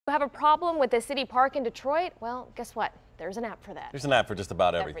Have a problem with the city park in Detroit? Well, guess what? There's an app for that. There's an app for just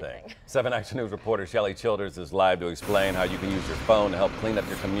about everything. 7 Action News reporter Shelly Childers is live to explain how you can use your phone to help clean up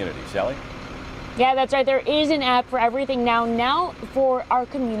your community. Shelly? Yeah, that's right. There is an app for everything now for our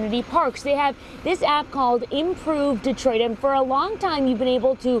community parks. They have this app called Improve Detroit, and for a long time you've been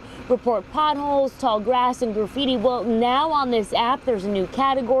able to report potholes, tall grass, and graffiti. Well, now on this app there's a new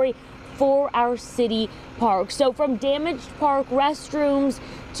category for our city parks. So from damaged park restrooms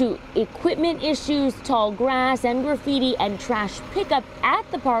to equipment issues, tall grass and graffiti, and trash pickup at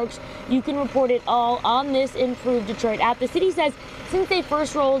the parks, you can report it all on this Improve Detroit app. The city says since they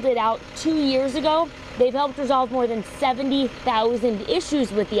first rolled it out 2 years ago, they've helped resolve more than 70,000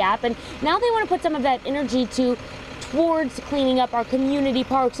 issues with the app, and now they want to put some of that energy towards cleaning up our community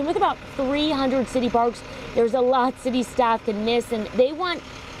parks. And with about 300 city parks, there's a lot city staff can miss, and they want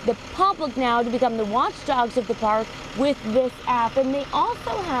the public now to become the watchdogs of the park with this app. And they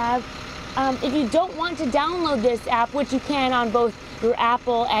also have, if you don't want to download this app, which you can on both your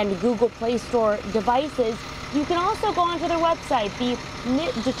Apple and Google Play Store devices, you can also go onto their website. The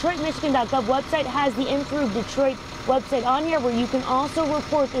DetroitMichigan.gov website has the Improve Detroit website on here, where you can also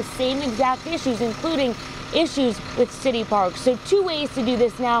report the same exact issues, including issues with city parks. So 2 ways to do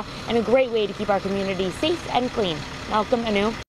this now, and a great way to keep our community safe and clean. Malcolm, Anu.